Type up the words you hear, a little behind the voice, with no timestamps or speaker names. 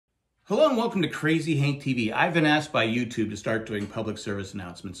Hello and welcome to Crazy Hank TV. I've been asked by YouTube to start doing public service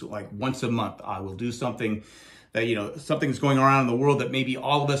announcements. Like once a month, I will do something that, something's going around in the world that maybe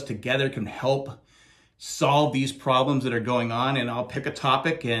all of us together can help solve these problems that are going on. And I'll pick a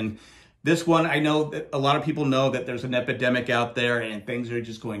topic. And this one, I know that a lot of people know that there's an epidemic out there and things are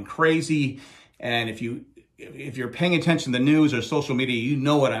just going crazy. And if you're paying attention to the news or social media, you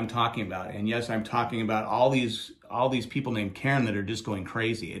know what I'm talking about. And yes, I'm talking about all these people named Karen that are just going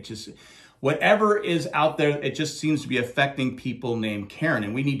crazy. It just, whatever is out there, it just seems to be affecting people named Karen.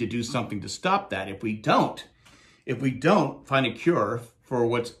 And we need to do something to stop that. If we don't find a cure for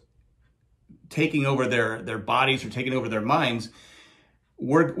what's taking over their bodies or taking over their minds,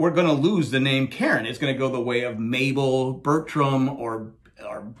 we're going to lose the name Karen. It's going to go the way of Mabel, Bertram, or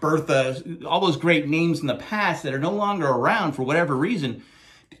Bertha, all those great names in the past that are no longer around for whatever reason.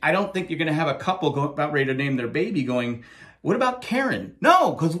 I don't think you're going to have a couple about ready to name their baby going, what about Karen?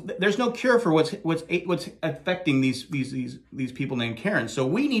 No, because there's no cure for what's affecting these people named Karen. So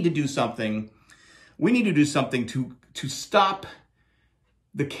we need to do something. We need to do something to stop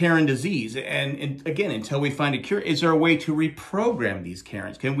the Karen disease. And again, until we find a cure, is there a way to reprogram these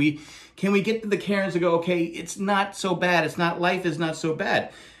Karens? Can we get to the Karens and go, okay, it's not so bad. Life is not so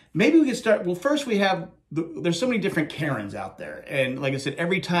bad. Maybe we can start. Well, first we have, there's so many different Karens out there. And like I said,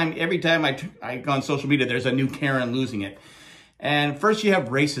 every time I go on social media, there's a new Karen losing it. And first you have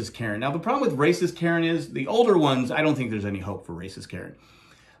racist Karen. Now the problem with racist Karen is the older ones, I don't think there's any hope for racist Karen.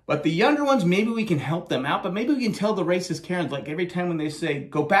 But the younger ones, maybe we can help them out. But maybe we can tell the racist Karens, like every time when they say,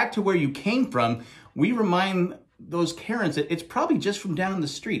 go back to where you came from, we remind those Karens that it's probably just from down the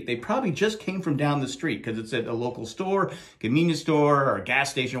street. They probably just came from down the street because it's at a local store, convenience store, or a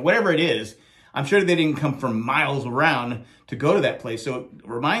gas station, or whatever it is. I'm sure they didn't come from miles around to go to that place. So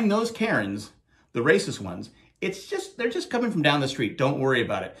remind those Karens, the racist ones, they're just coming from down the street. Don't worry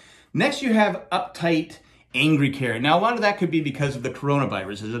about it. Next, you have uptight, angry Karen. Now, a lot of that could be because of the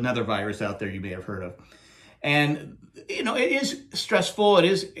coronavirus. There's another virus out there you may have heard of. And, it is stressful.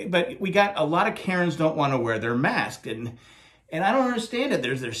 But we got a lot of Karens don't want to wear their mask. And I don't understand it.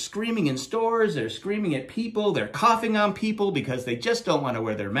 They're screaming in stores. They're screaming at people. They're coughing on people because they just don't want to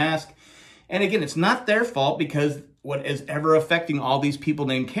wear their mask. And again, it's not their fault because what is ever affecting all these people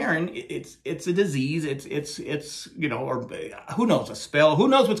named Karen, it's a disease. It's or who knows, a spell. Who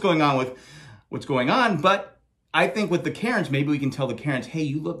knows what's going on. But I think with the Karens, maybe we can tell the Karens, hey,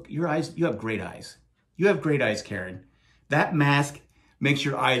 your eyes, you have great eyes. You have great eyes, Karen. That mask makes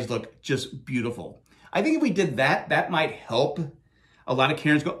your eyes look just beautiful. I think if we did that, that might help a lot of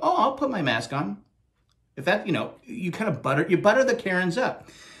Karens go, oh, I'll put my mask on. If that, you kind of butter the Karens up.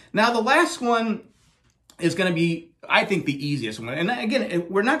 Now, the last one is going to be, I think, the easiest one. And again,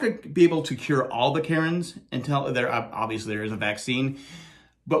 we're not going to be able to cure all the Karens until obviously there is a vaccine.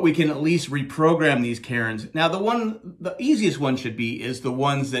 But we can at least reprogram these Karens. Now, the easiest one should be is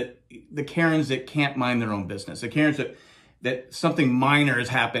the Karens that can't mind their own business. The Karens that something minor has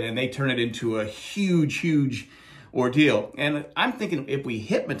happened and they turn it into a huge ordeal. And I'm thinking if we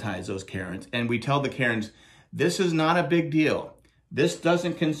hypnotize those Karens and we tell the Karens, this is not a big deal. This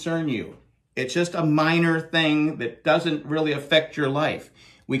doesn't concern you. It's just a minor thing that doesn't really affect your life.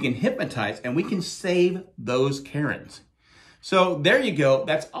 We can hypnotize and we can save those Karens. So there you go.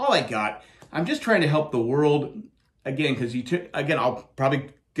 That's all I got. I'm just trying to help the world again, because I'll probably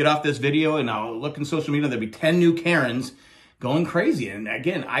get off this video and I'll look in social media. There'll be 10 new Karens going crazy. And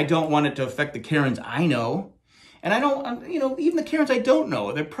again, I don't want it to affect the Karens I know. And I don't, even the Karens I don't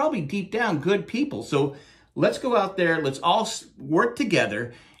know, they're probably deep down good people. So let's go out there. Let's all work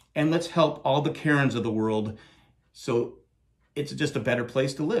together and let's help all the Karens of the world. So it's just a better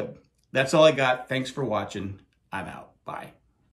place to live. That's all I got. Thanks for watching. I'm out. Bye.